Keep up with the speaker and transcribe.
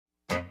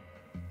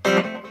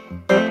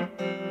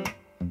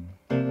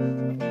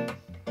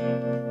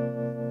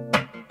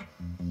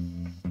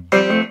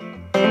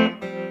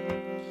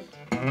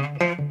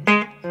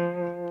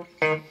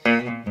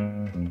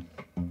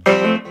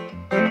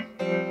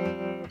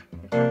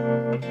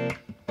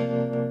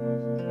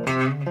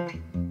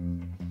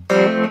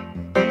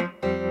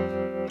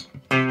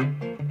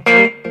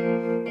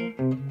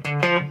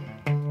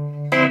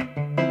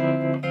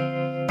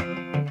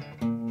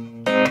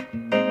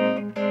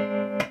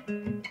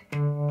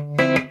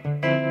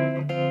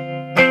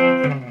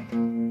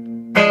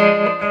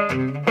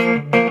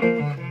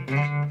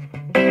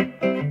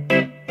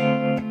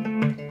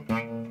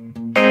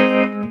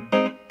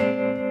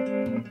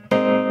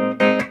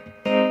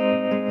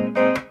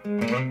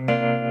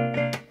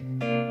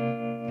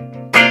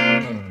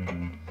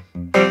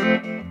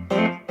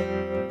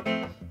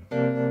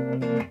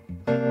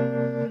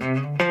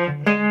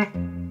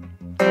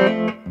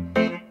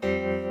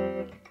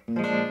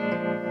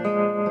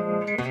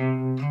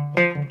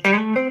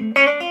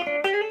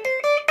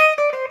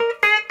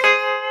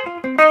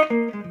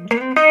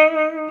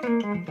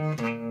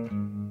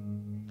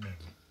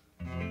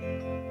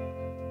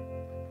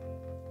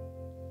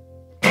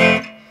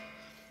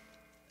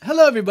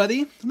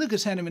everybody,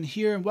 Lucas Haneman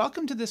here, and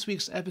welcome to this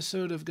week's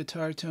episode of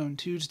Guitar Tone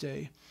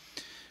Tuesday,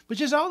 which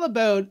is all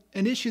about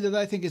an issue that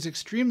I think is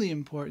extremely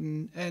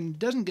important and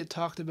doesn't get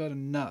talked about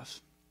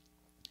enough: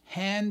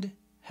 hand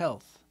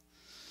health.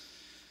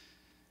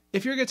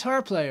 If you're a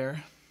guitar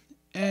player,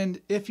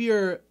 and if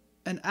you're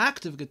an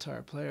active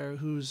guitar player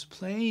who's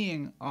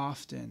playing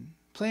often,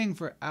 playing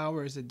for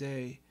hours a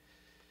day,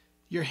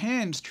 your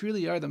hands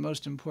truly are the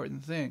most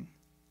important thing.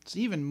 It's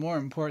even more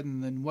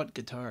important than what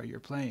guitar you're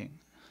playing.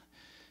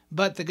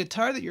 But the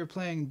guitar that you're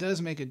playing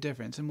does make a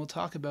difference, and we'll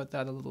talk about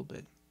that a little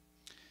bit.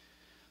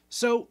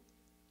 So,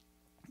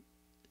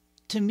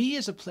 to me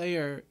as a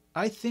player,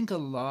 I think a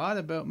lot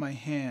about my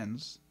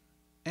hands,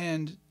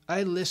 and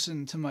I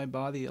listen to my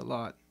body a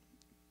lot.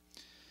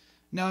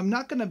 Now, I'm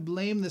not going to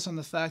blame this on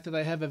the fact that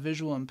I have a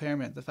visual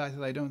impairment, the fact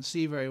that I don't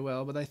see very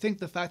well, but I think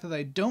the fact that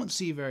I don't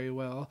see very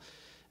well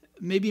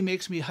maybe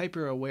makes me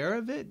hyper aware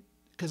of it,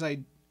 because I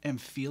am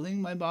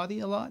feeling my body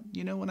a lot,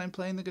 when I'm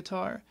playing the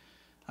guitar.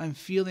 I'm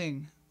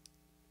feeling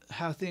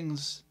how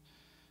things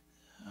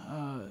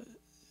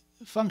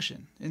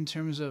function in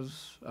terms of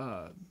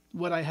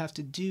what I have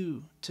to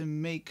do to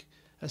make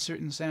a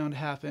certain sound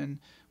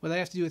happen, what I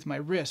have to do with my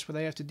wrist, what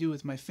I have to do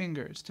with my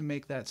fingers to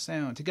make that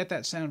sound, to get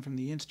that sound from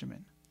the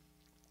instrument.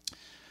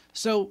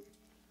 So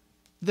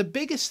the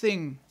biggest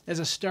thing as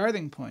a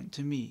starting point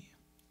to me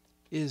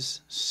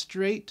is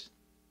straight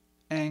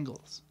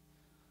angles.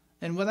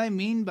 And what I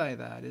mean by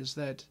that is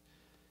that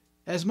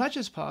as much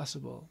as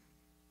possible,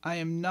 I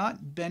am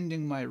not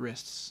bending my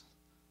wrists.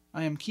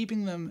 I am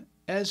keeping them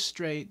as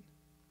straight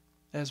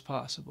as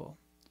possible.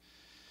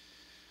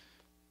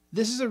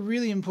 This is a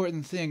really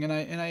important thing, and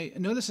I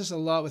notice this a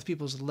lot with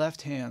people's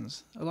left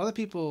hands. A lot of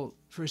people,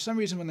 for some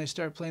reason, when they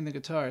start playing the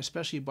guitar,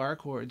 especially bar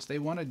chords, they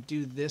want to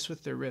do this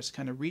with their wrist,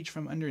 kind of reach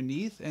from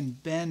underneath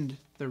and bend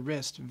the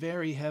wrist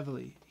very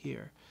heavily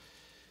here.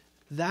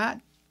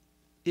 That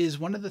is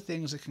one of the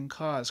things that can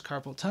cause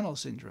carpal tunnel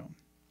syndrome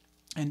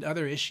and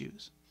other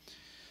issues.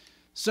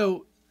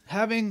 So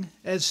having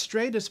as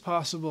straight as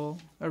possible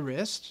a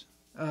wrist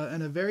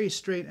and a very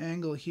straight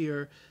angle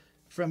here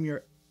from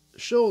your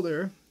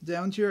shoulder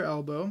down to your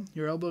elbow.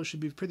 Your elbow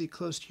should be pretty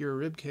close to your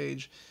rib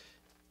cage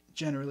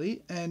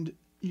generally, and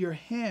your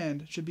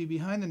hand should be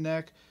behind the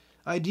neck,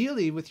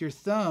 ideally with your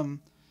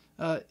thumb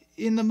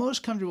in the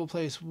most comfortable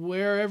place,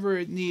 wherever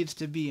it needs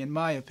to be, in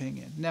my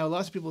opinion. Now,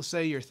 lots of people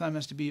say your thumb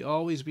has to be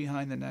always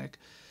behind the neck.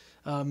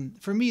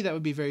 For me, that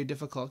would be very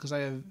difficult because I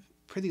have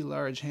pretty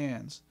large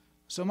hands.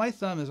 So my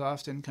thumb is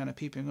often kind of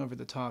peeping over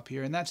the top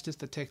here, and that's just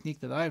the technique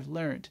that I've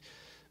learned.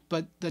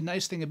 But the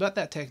nice thing about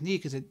that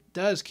technique is it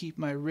does keep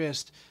my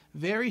wrist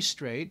very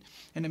straight,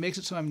 and it makes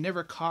it so I'm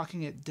never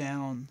cocking it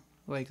down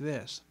like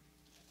this.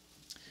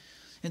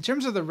 In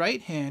terms of the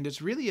right hand, it's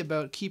really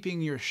about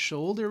keeping your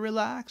shoulder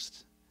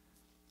relaxed,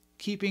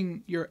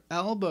 keeping your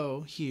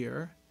elbow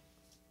here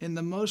in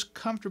the most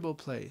comfortable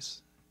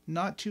place.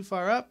 Not too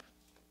far up,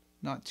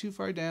 not too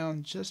far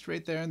down, just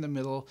right there in the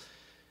middle.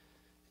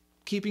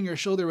 Keeping your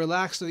shoulder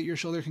relaxed so that your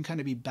shoulder can kind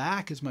of be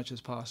back as much as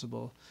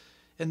possible.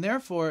 And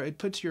therefore, it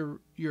puts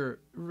your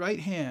right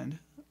hand,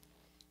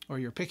 or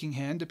your picking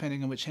hand,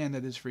 depending on which hand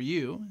that is for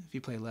you, if you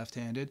play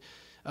left-handed,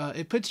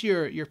 it puts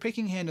your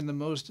picking hand in the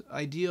most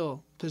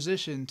ideal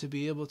position to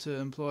be able to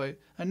employ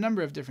a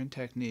number of different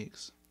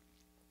techniques.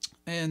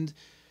 And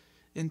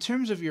in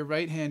terms of your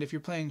right hand, if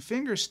you're playing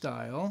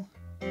fingerstyle,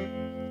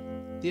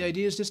 the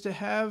idea is just to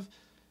have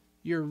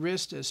your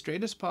wrist as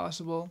straight as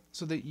possible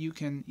so that you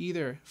can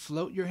either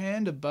float your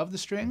hand above the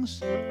strings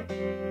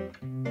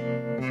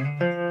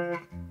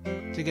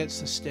to get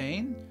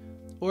sustain,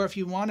 or if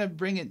you want to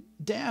bring it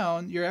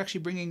down, you're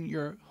actually bringing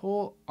your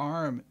whole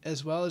arm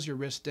as well as your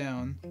wrist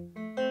down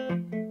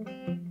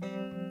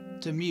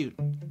to mute.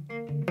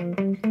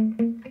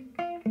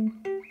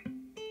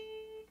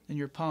 And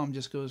your palm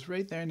just goes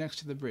right there next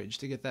to the bridge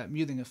to get that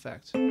muting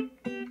effect.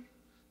 And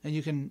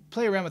you can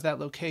play around with that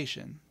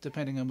location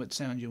depending on what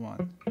sound you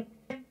want.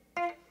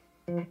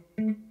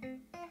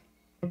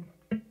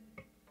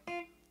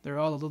 They're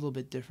all a little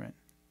bit different.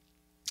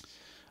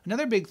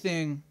 Another big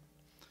thing,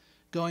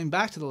 going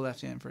back to the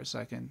left hand for a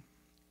second,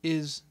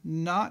 is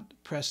not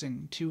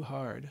pressing too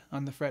hard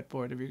on the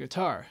fretboard of your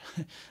guitar.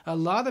 A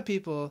lot of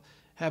people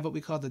have what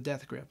we call the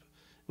death grip,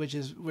 which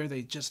is where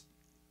they just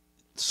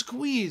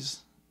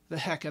squeeze the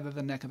heck out of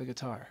the neck of the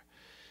guitar.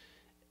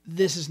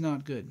 This is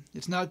not good.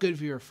 It's not good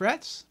for your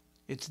frets.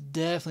 It's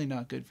definitely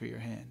not good for your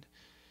hand.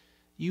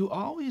 You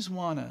always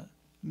want to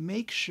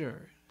make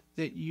sure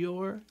that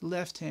your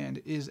left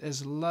hand is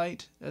as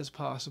light as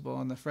possible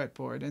on the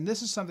fretboard. And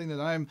this is something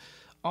that I'm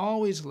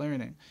always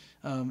learning.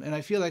 And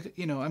I feel like,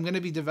 I'm going to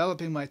be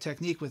developing my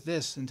technique with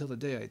this until the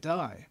day I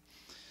die.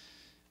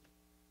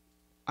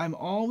 I'm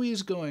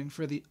always going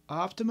for the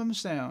optimum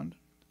sound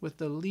with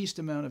the least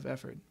amount of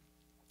effort.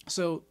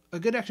 So a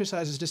good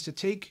exercise is just to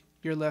take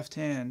your left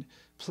hand,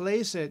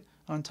 place it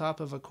on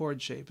top of a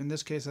chord shape. In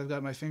this case, I've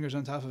got my fingers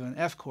on top of an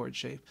F chord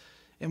shape.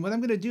 And what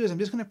I'm going to do is I'm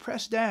just going to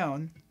press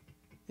down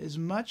as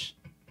much.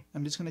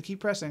 I'm just going to keep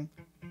pressing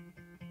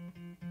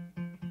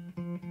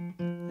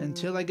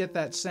until I get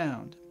that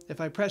sound. If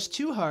I press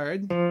too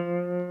hard,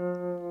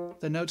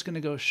 the note's going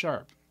to go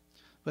sharp.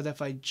 But if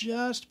I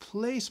just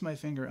place my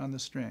finger on the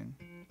string,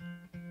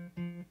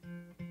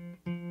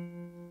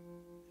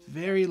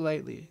 very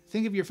lightly,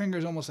 think of your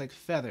fingers almost like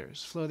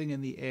feathers floating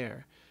in the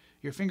air.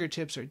 Your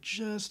fingertips are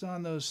just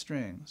on those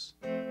strings.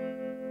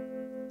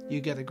 You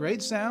get a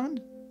great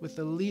sound with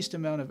the least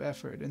amount of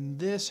effort, and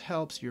this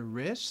helps your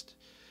wrist,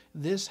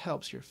 this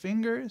helps your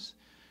fingers,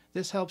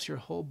 this helps your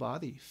whole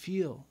body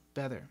feel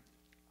better.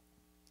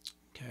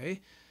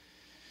 Okay?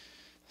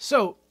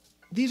 So,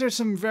 these are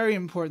some very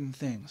important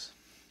things.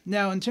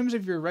 Now, in terms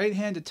of your right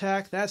hand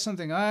attack, that's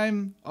something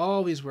I'm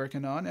always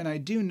working on, and I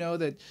do know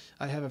that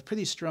I have a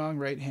pretty strong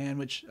right hand,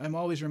 which I'm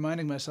always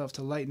reminding myself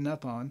to lighten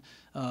up on.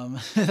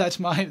 That's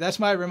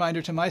my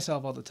reminder to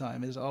myself all the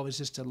time, is always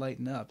just to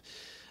lighten up.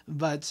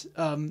 But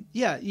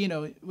yeah, you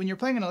know, when you're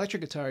playing an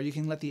electric guitar, you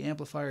can let the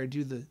amplifier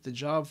do the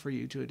job for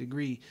you to a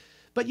degree.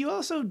 But you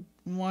also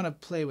want to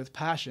play with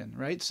passion,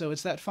 right? So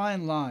it's that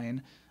fine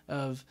line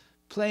of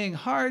playing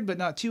hard but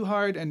not too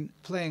hard, and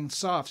playing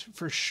soft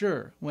for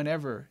sure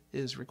whenever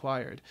is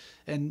required,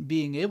 and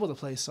being able to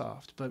play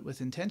soft but with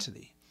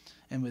intensity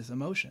and with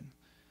emotion.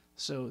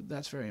 So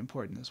that's very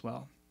important as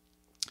well.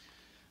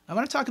 I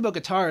want to talk about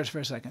guitars for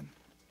a second.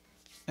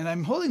 And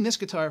I'm holding this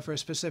guitar for a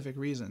specific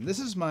reason. This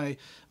is my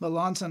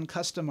Melanson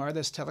Custom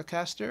Artist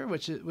Telecaster,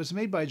 which was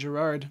made by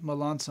Gerard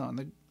Melanson,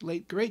 the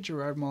late great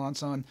Gerard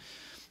Melanson,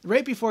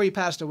 right before he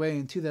passed away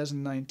in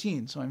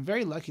 2019. So I'm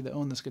very lucky to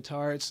own this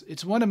guitar.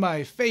 It's one of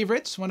my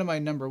favorites, one of my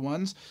number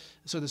ones,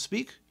 so to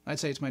speak. I'd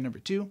say it's my number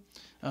two.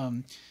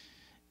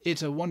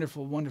 It's a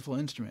wonderful, wonderful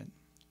instrument.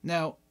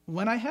 Now,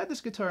 when I had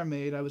this guitar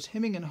made, I was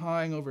hemming and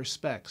hawing over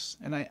specs,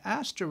 and I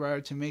asked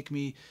Gerard to make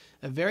me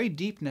a very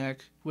deep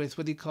neck with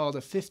what he called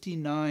a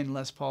 59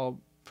 Les Paul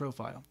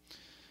profile,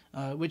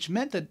 which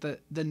meant that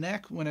the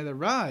neck, when it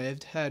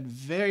arrived, had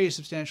very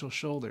substantial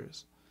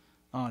shoulders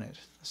on it.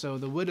 So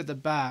the wood at the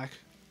back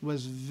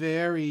was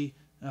very,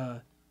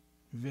 like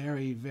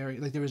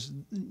there was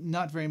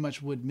not very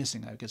much wood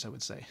missing, I guess I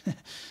would say,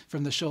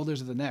 from the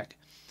shoulders of the neck.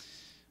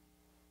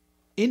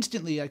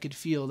 Instantly, I could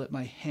feel that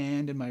my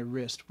hand and my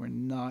wrist were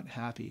not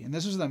happy. And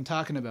this is what I'm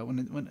talking about.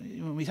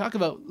 When we talk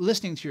about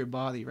listening to your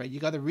body, right? You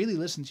got to really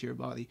listen to your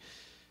body.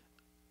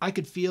 I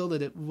could feel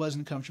that it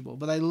wasn't comfortable,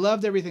 but I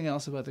loved everything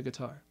else about the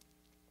guitar.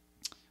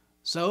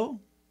 So,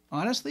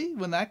 honestly,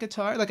 when that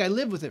guitar, like I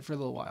lived with it for a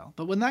little while,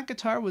 but when that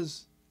guitar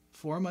was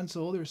 4 months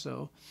old or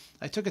so,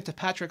 I took it to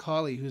Patrick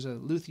Hawley, who's a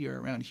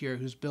luthier around here,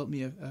 who's built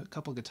me a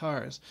couple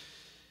guitars.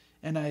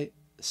 And I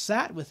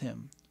sat with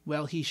him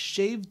while he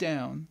shaved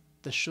down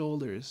the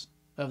shoulders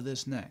of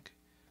this neck.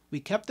 We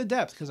kept the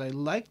depth because I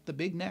liked the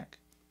big neck,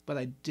 but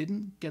I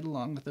didn't get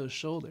along with those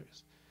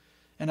shoulders.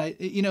 And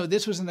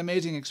this was an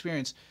amazing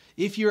experience.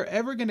 If you're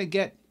ever going to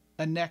get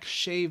a neck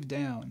shaved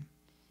down,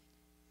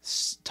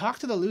 talk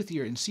to the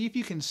luthier and see if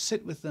you can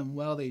sit with them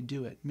while they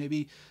do it.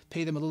 Maybe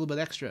pay them a little bit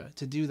extra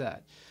to do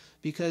that,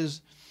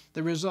 because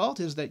the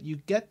result is that you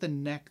get the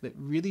neck that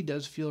really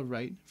does feel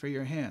right for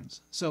your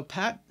hands. So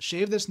Pat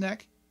shaved this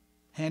neck,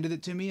 handed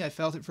it to me. I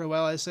felt it for a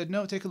while. I said,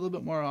 no, take a little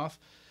bit more off.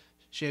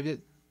 Shaved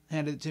it,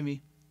 handed it to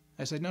me.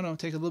 I said, no,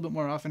 take a little bit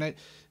more off. And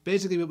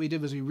basically what we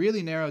did was we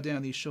really narrowed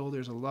down these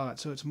shoulders a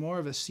lot. So it's more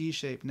of a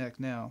C-shaped neck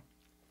now.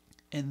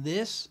 And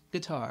this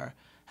guitar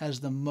has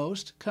the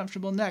most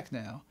comfortable neck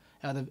now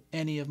out of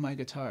any of my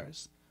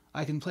guitars.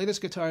 I can play this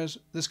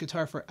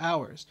guitar for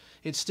hours.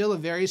 It's still a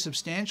very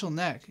substantial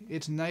neck.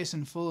 It's nice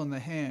and full in the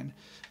hand,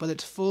 but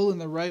it's full in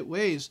the right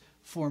ways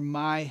for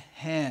my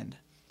hand.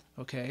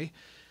 Okay?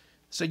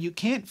 So you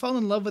can't fall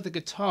in love with a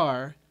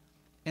guitar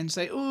and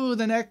say, oh,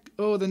 the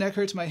neck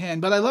hurts my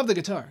hand, but I love the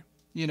guitar.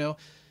 You know,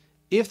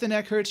 if the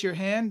neck hurts your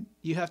hand,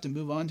 you have to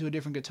move on to a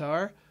different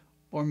guitar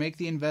or make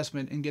the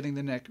investment in getting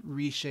the neck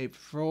reshaped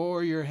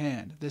for your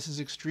hand. This is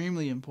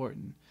extremely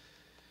important.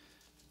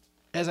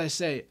 As I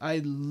say,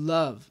 I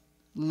love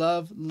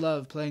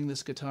playing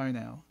this guitar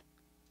now.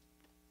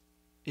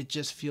 It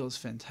just feels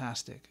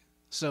fantastic.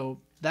 So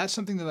that's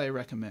something that I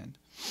recommend.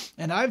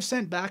 And I've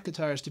sent back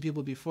guitars to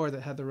people before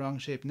that had the wrong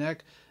shaped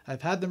neck.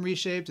 I've had them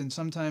reshaped and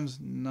sometimes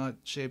not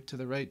shaped to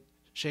the right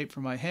shape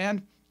for my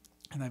hand.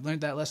 And I've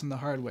learned that lesson the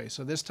hard way.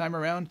 So this time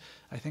around,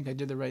 I think I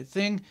did the right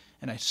thing.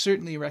 And I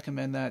certainly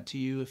recommend that to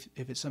you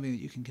if it's something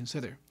that you can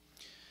consider.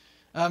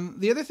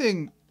 The other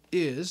thing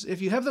is,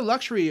 if you have the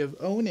luxury of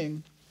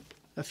owning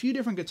a few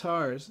different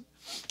guitars,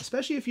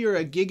 especially if you're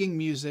a gigging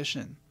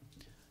musician,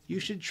 you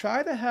should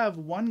try to have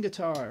one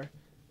guitar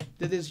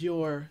that is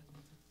your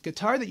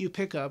guitar that you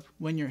pick up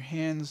when your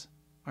hands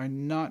are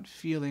not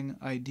feeling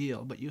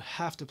ideal, but you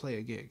have to play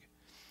a gig.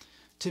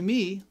 To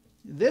me,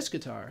 this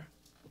guitar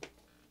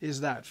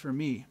is that for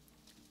me.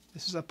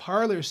 This is a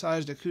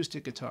parlor-sized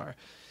acoustic guitar.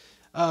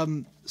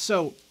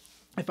 So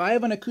if I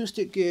have an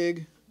acoustic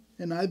gig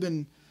and I've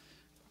been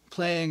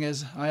playing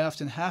as I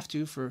often have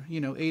to for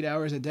 8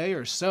 hours a day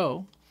or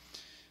so,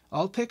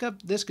 I'll pick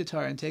up this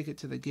guitar and take it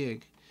to the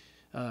gig.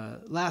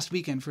 Last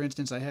weekend, for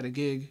instance, I had a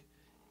gig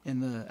in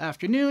the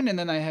afternoon, and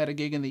then I had a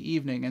gig in the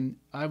evening, and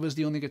I was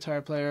the only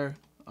guitar player,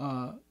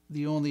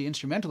 the only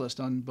instrumentalist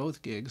on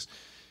both gigs.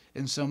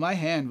 And so my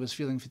hand was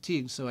feeling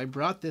fatigued. So I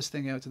brought this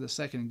thing out to the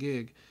second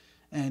gig,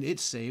 and it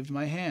saved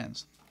my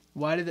hands.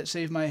 Why did it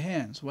save my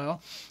hands?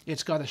 Well,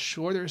 it's got a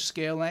shorter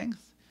scale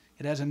length.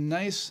 It has a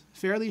nice,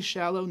 fairly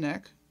shallow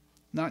neck,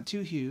 not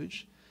too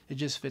huge. It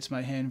just fits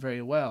my hand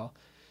very well.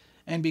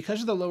 And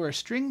because of the lower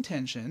string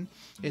tension,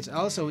 it's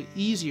also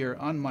easier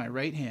on my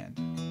right hand.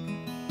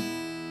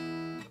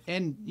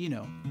 And, you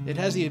know, it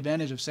has the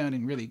advantage of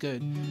sounding really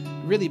good,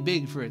 really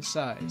big for its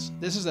size.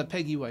 This is a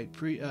Peggy White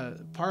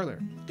parlor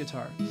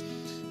guitar.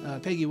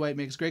 Peggy White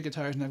makes great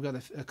guitars, and I've got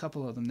a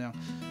couple of them now.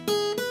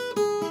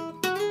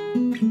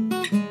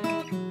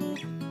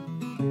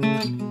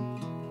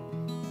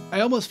 I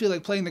almost feel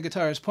like playing the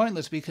guitar is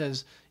pointless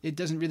because it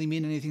doesn't really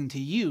mean anything to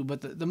you,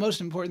 but the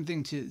most important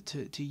thing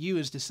to you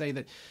is to say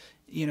that,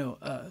 you know,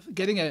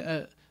 getting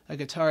a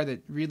guitar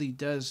that really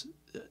does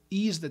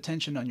ease the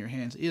tension on your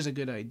hands is a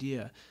good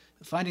idea.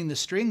 Finding the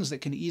strings that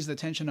can ease the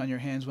tension on your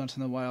hands once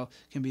in a while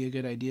can be a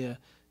good idea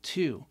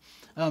too.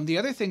 The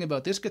other thing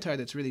about this guitar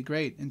that's really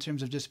great in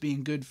terms of just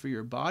being good for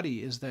your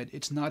body is that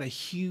it's not a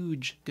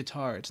huge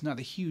guitar. It's not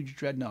a huge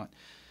dreadnought.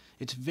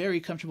 It's very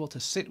comfortable to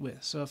sit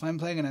with. So if I'm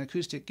playing an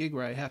acoustic gig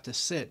where I have to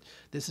sit,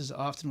 this is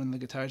often one of the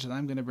guitars that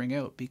I'm going to bring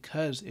out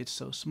because it's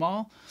so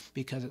small,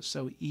 because it's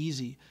so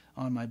easy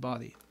on my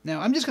body. Now,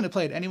 I'm just going to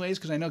play it anyways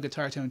because I know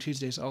Guitar Tone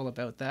Tuesday is all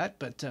about that.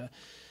 But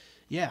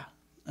yeah,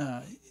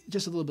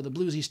 just a little bit of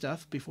bluesy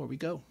stuff before we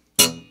go.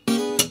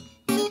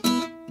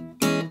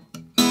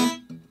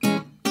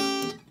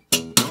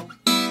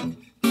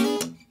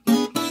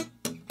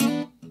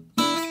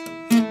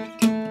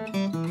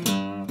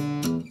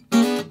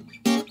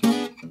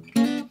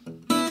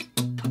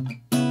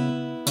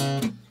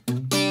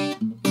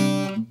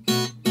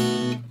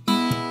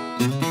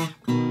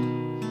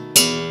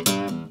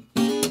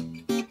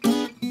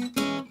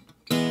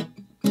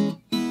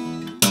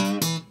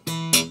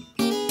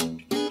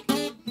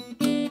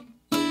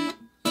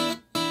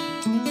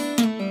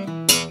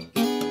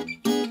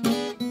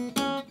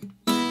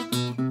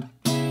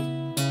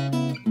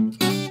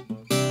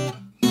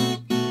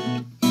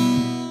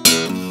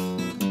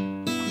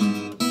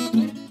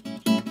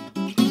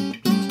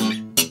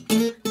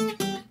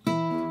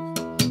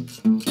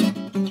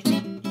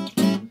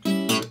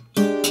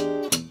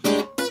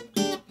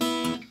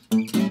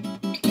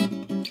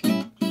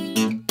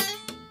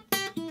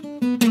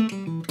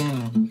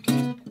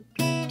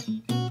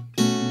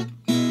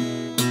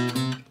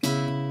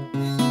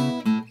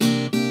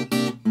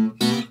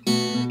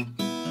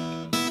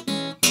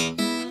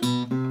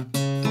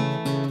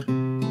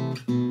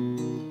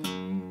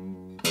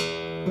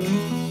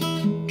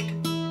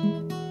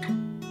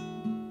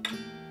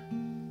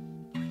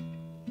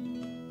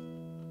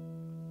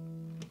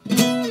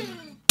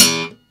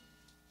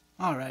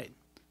 All right,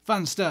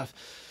 fun stuff.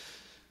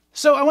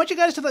 So I want you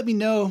guys to let me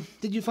know,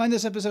 did you find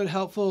this episode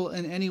helpful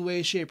in any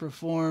way, shape, or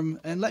form?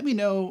 And let me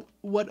know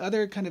what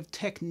other kind of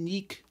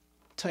technique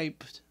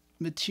type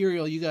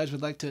material you guys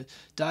would like to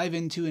dive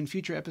into in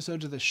future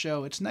episodes of the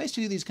show. It's nice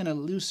to do these kind of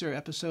looser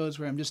episodes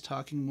where I'm just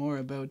talking more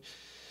about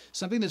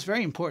something that's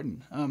very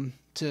important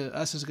to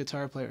us as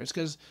guitar players,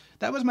 because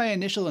that was my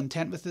initial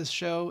intent with this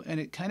show, and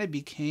it kind of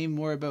became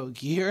more about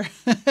gear,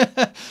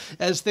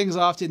 as things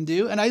often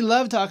do. And I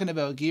love talking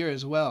about gear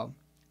as well.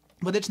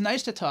 But it's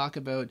nice to talk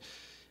about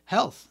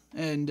health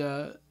and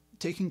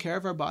taking care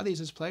of our bodies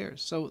as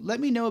players. So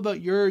let me know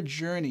about your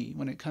journey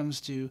when it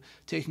comes to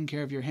taking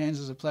care of your hands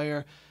as a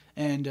player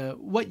and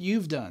what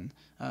you've done.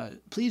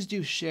 Please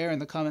do share in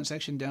the comment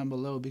section down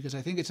below, because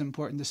I think it's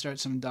important to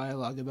start some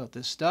dialogue about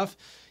this stuff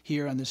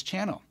here on this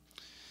channel.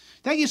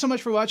 Thank you so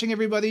much for watching,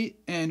 everybody,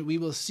 and we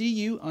will see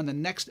you on the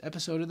next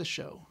episode of the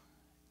show.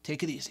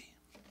 Take it easy.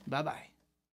 Bye-bye.